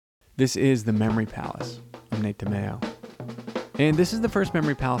This is the Memory Palace. I'm Nate DeMeo. And this is the first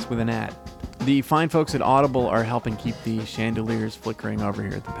Memory Palace with an ad. The fine folks at Audible are helping keep the chandeliers flickering over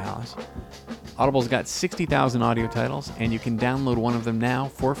here at the Palace. Audible's got 60,000 audio titles, and you can download one of them now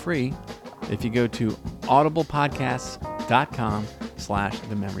for free if you go to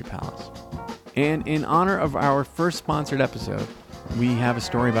audiblepodcasts.com/thememorypalace. And in honor of our first sponsored episode, we have a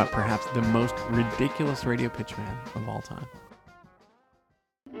story about perhaps the most ridiculous radio pitchman of all time.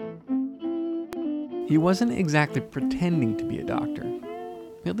 He wasn't exactly pretending to be a doctor,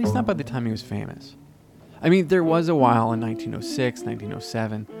 at least not by the time he was famous. I mean, there was a while in 1906,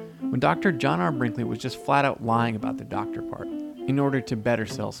 1907, when Dr. John R. Brinkley was just flat out lying about the doctor part in order to better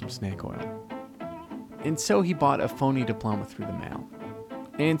sell some snake oil. And so he bought a phony diploma through the mail.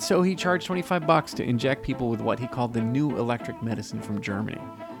 And so he charged $25 to inject people with what he called the new electric medicine from Germany,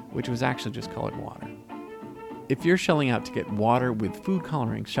 which was actually just colored water. If you're shelling out to get water with food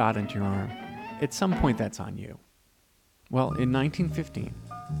coloring shot into your arm, at some point that's on you. Well, in 1915,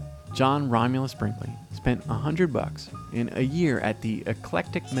 John Romulus Brinkley spent $100 in a year at the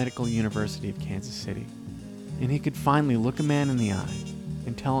Eclectic Medical University of Kansas City, and he could finally look a man in the eye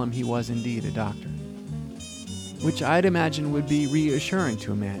and tell him he was indeed a doctor. Which I'd imagine would be reassuring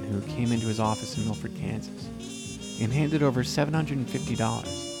to a man who came into his office in Milford, Kansas, and handed over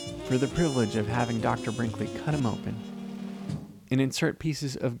 $750 for the privilege of having Dr. Brinkley cut him open and insert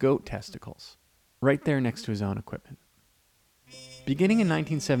pieces of goat testicles right there next to his own equipment. Beginning in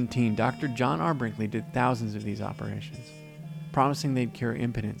 1917, Dr. John R. Brinkley did thousands of these operations, promising they'd cure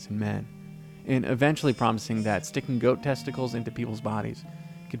impotence in men, and eventually promising that sticking goat testicles into people's bodies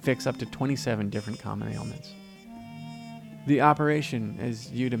could fix up to 27 different common ailments. The operation,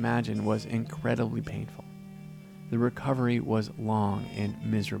 as you'd imagine, was incredibly painful. The recovery was long and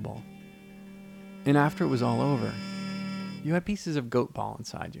miserable. And after it was all over, you had pieces of goat ball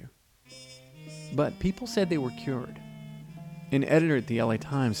inside you. But people said they were cured. An editor at the LA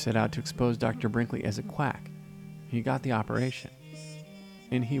Times set out to expose Dr. Brinkley as a quack. He got the operation,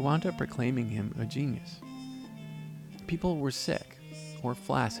 and he wound up proclaiming him a genius. People were sick or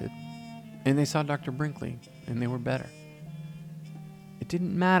flaccid, and they saw Dr. Brinkley, and they were better. It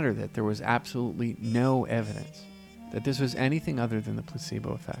didn't matter that there was absolutely no evidence that this was anything other than the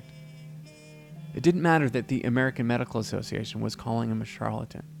placebo effect. It didn't matter that the American Medical Association was calling him a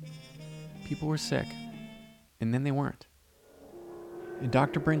charlatan. People were sick, and then they weren't. And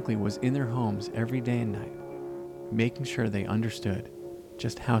Dr. Brinkley was in their homes every day and night, making sure they understood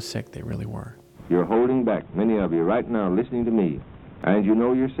just how sick they really were. You're holding back, many of you right now listening to me, and you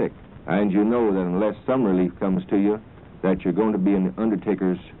know you're sick, and you know that unless some relief comes to you, that you're going to be in the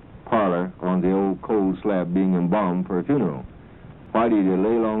undertaker's parlor on the old cold slab being embalmed for a funeral. Why do you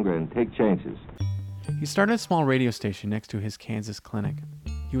delay longer and take chances? He started a small radio station next to his Kansas clinic.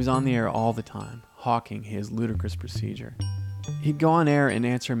 He was on the air all the time, hawking his ludicrous procedure. He'd go on air and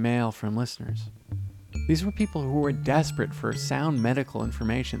answer mail from listeners. These were people who were desperate for sound medical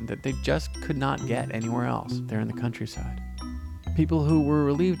information that they just could not get anywhere else there in the countryside. People who were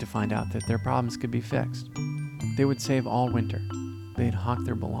relieved to find out that their problems could be fixed. They would save all winter. They'd hawk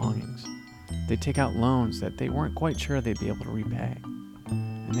their belongings. They'd take out loans that they weren't quite sure they'd be able to repay.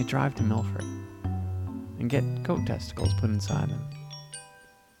 And they'd drive to Milford and get goat testicles put inside them.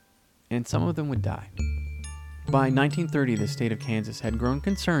 And some of them would die. By 1930, the state of Kansas had grown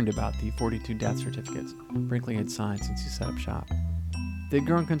concerned about the 42 death certificates Brinkley had signed since he set up shop. They'd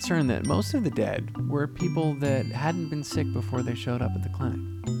grown concerned that most of the dead were people that hadn't been sick before they showed up at the clinic.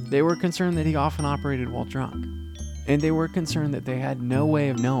 They were concerned that he often operated while drunk. And they were concerned that they had no way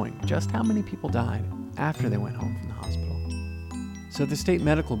of knowing just how many people died after they went home from the hospital. So the state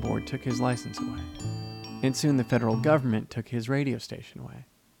medical board took his license away. And soon the federal government took his radio station away.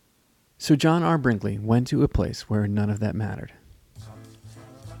 So John R. Brinkley went to a place where none of that mattered.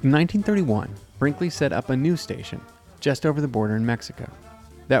 In 1931, Brinkley set up a news station just over the border in Mexico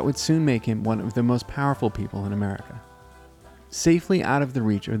that would soon make him one of the most powerful people in America. Safely out of the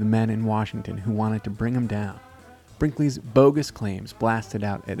reach of the men in Washington who wanted to bring him down, Brinkley's bogus claims blasted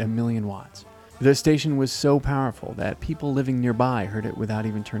out at 1,000,000 watts. The station was so powerful that people living nearby heard it without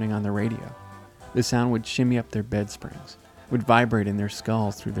even turning on the radio. The sound would shimmy up their bed springs, would vibrate in their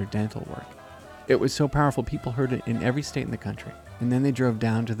skulls through their dental work. It was so powerful people heard it in every state in the country, and then they drove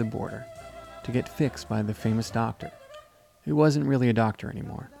down to the border to get fixed by the famous doctor, who wasn't really a doctor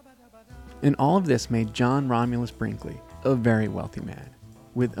anymore. And all of this made John Romulus Brinkley a very wealthy man,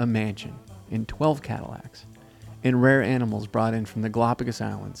 with a mansion and 12 Cadillacs, and rare animals brought in from the Galapagos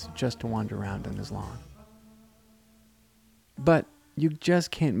Islands just to wander around on his lawn. But you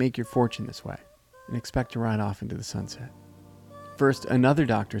just can't make your fortune this way and expect to ride off into the sunset. First, another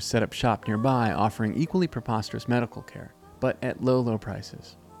doctor set up shop nearby offering equally preposterous medical care, but at low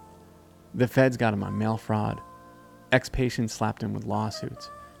prices. The feds got him on mail fraud. Ex-patients slapped him with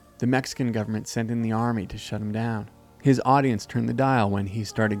lawsuits. The Mexican government sent in the army to shut him down. His audience turned the dial when he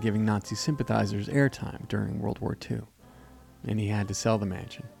started giving Nazi sympathizers airtime during World War II. And he had to sell the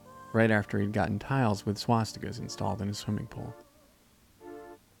mansion, right after he'd gotten tiles with swastikas installed in his swimming pool.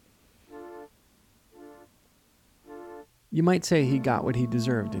 You might say he got what he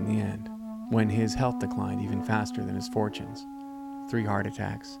deserved in the end, when his health declined even faster than his fortunes. 3 heart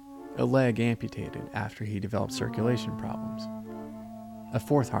attacks, a leg amputated after he developed circulation problems, a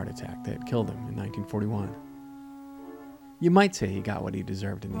 4th heart attack that killed him in 1941. You might say he got what he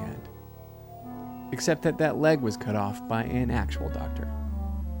deserved in the end, except that leg was cut off by an actual doctor.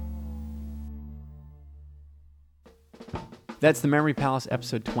 That's The Memory Palace,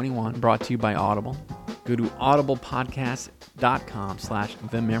 episode 21, brought to you by Audible. Go to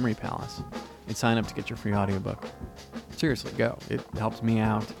audiblepodcast.com/thememorypalace and sign up to get your free audiobook. Seriously, go. It helps me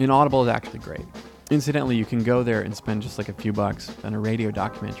out. And Audible is actually great. Incidentally, you can go there and spend just like a few bucks on a radio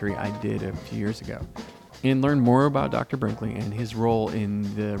documentary I did a few years ago and learn more about Dr. Brinkley and his role in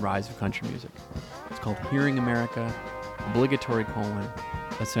the rise of country music. It's called Hearing America, obligatory :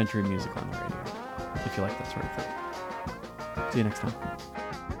 a century of music on the radio, if you like that sort of thing. See you next time.